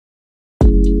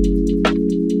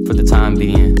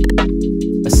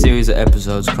of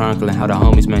episodes chronicling how the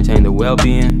homies maintain their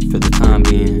well-being for the time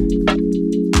being.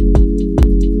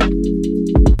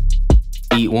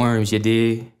 Eat worms, you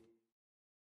dig?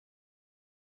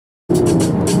 It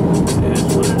is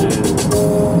what it is.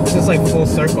 It's just like full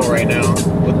circle right now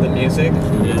with the music.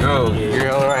 Oh,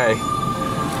 you're alright.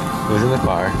 Who's in the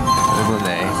car? There's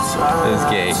Lene. There's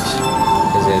Gage.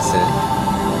 There's Vincent.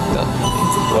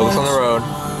 Focus on the road.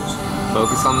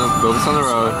 Focus on the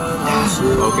road.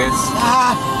 Focus.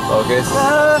 Focus.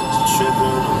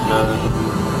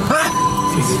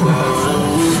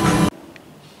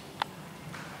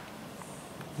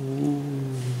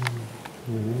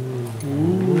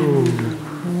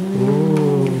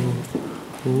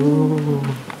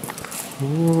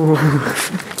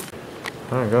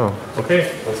 Alright, go. Okay,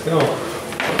 let's go.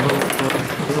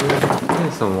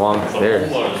 There's some long stairs.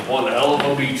 One hell of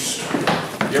a beast.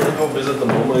 You ever go visit the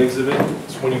MoMA exhibit?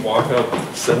 It's when you walk up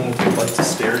 7 flights of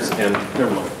stairs and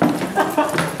never mind.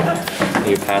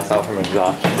 You pass out from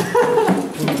exhaustion.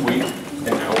 Wait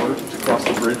an hour to cross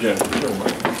the bridge and never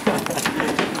mind.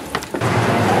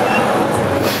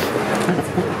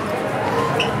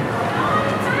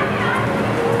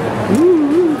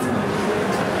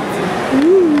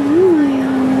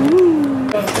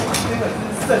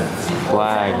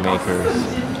 Flag makers.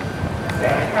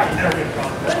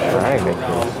 Flag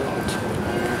makers.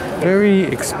 Very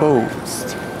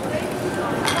exposed.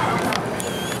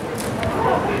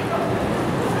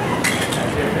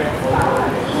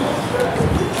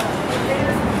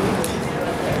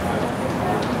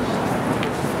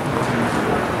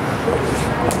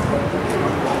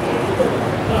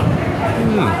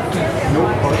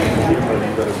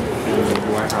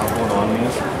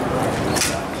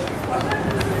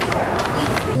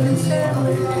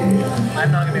 I'm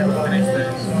not gonna be able to finish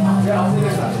this.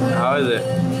 How is it?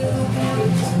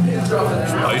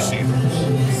 Spicy.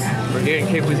 We're getting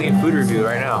Cape Cuisine food review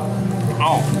right now.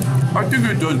 Oh, I think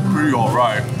it does pretty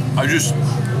alright. I just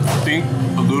think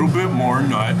a little bit more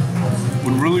nut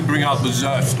would really bring out the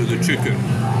zest of the chicken.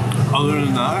 Other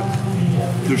than that,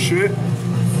 the shit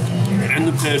and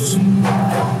the piss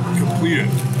complete it.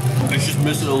 It's just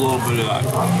missing a little bit of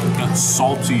that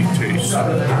salty taste.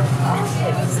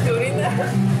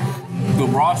 The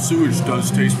raw sewage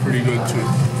does taste pretty good too.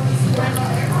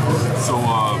 So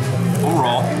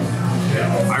overall,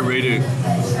 I rate it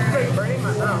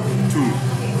 2.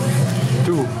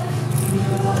 2.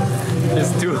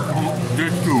 It's 2.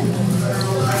 Just 2.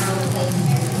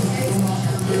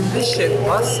 This shit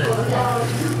bussin'.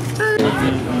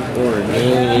 Orange.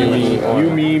 You,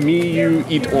 me, you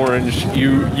eat orange.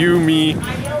 You, me,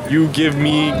 you give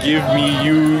me, you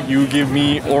give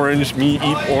me orange, me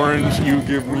eat orange, you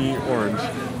give me orange.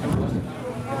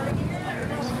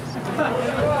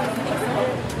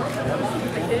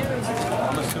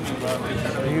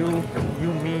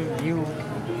 You, me, you.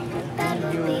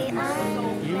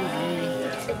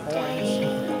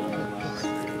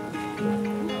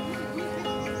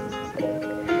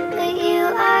 But you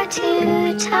are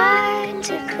too tired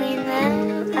to clean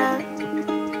them up.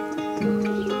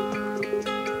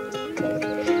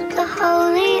 The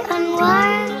holy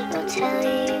unwise will tell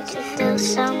you to fill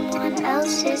someone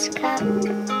else's cup.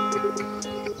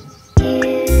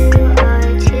 You are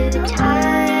too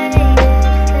tired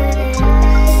for this,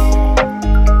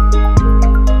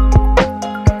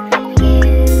 and you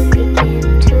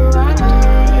begin to wonder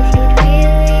if you'd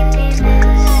really be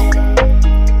missed.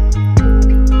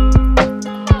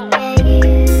 Yeah,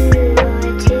 you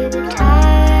are too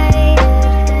tired for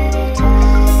this,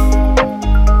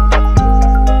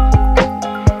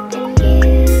 and you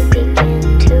begin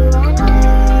to wonder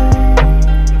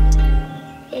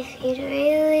if you'd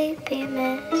really be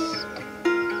missed.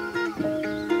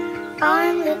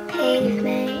 On the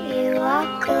pavement you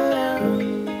walk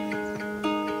alone.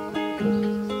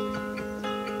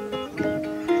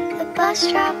 The bus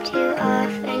dropped you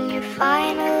off and you're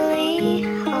finally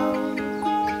home.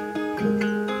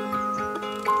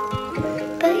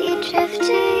 But you drift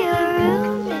to your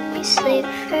room and you sleep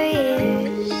for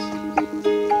years.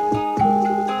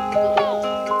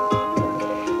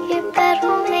 Your bed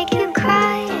won't make you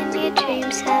cry and your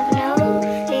dreams have no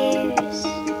fears.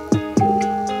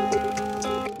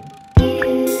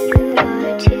 You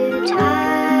are too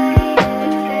tired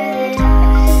for this,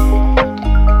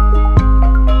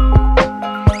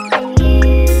 and you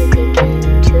begin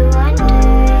to wonder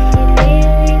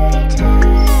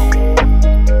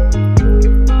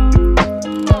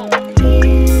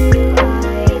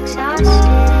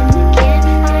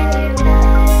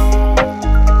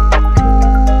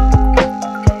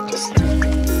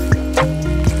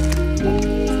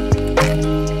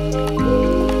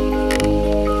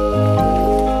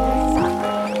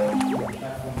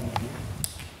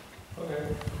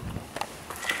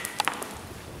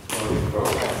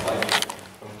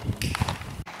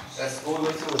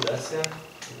Tennyson.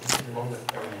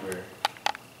 Everywhere.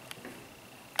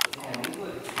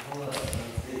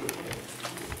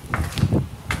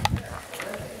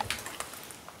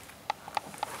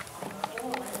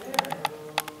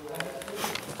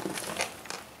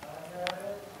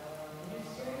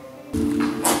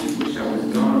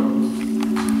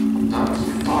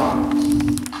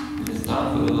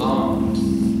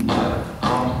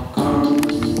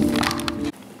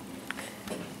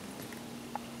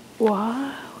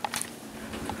 Wow.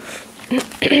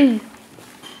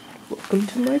 Welcome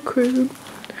to my crib.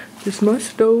 This is my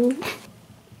stove.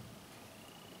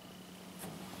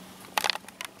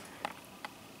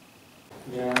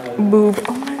 Boob.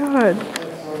 Oh my god.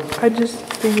 I just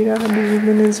figured out how to zoom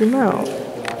in and zoom out.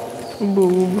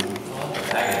 Boob.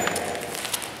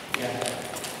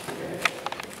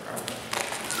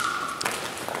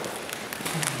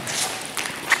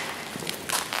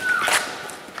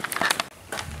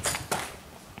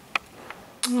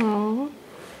 Aww.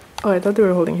 Oh, I thought they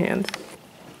were holding hands.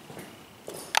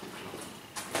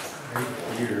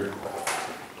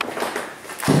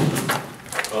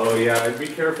 Oh yeah, be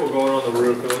careful going on the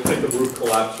roof. It looks like the roof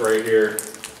collapsed right here.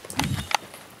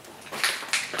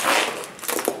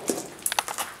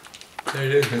 There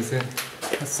it is, Vincent.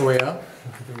 That's the way up.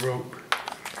 Look at the rope.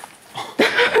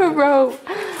 Rope.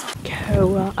 Okay,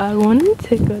 well, I wanted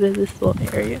to go to this little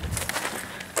area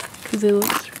because it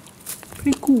looks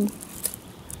pretty cool.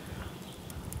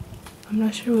 I'm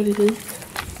not sure what it is.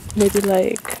 Maybe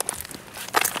like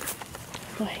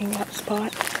a hangout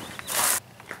spot.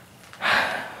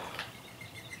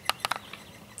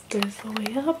 There's the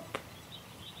way up.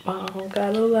 Oh,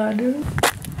 got a ladder.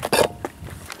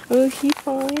 Oh, he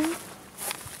fine.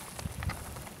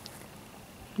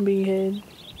 Big head.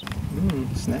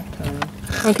 Snack time.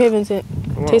 Okay, Vincent.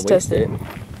 Taste test it.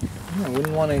 I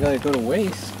wouldn't want to go to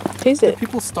waste. Taste it.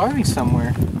 People starving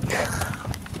somewhere.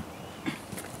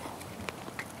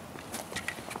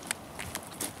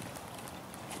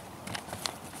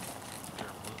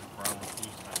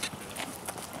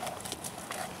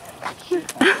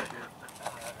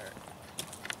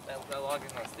 That log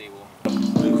is not stable.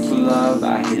 Look for love,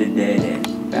 I hit a dead end.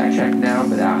 Backtrack now,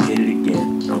 but I'll hit it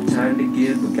again. No time to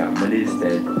give, but got money to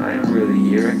spend. I ain't really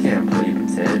here, I can't play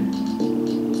pretend.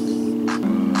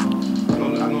 I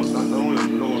know it's not no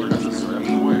longer necessary. I'm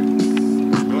in the way.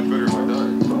 Much better if I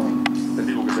die. Then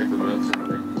people can take the notes and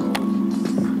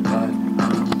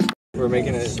We're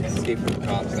making an escape from the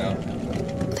cops now.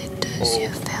 Ambynt Duz Sh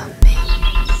film.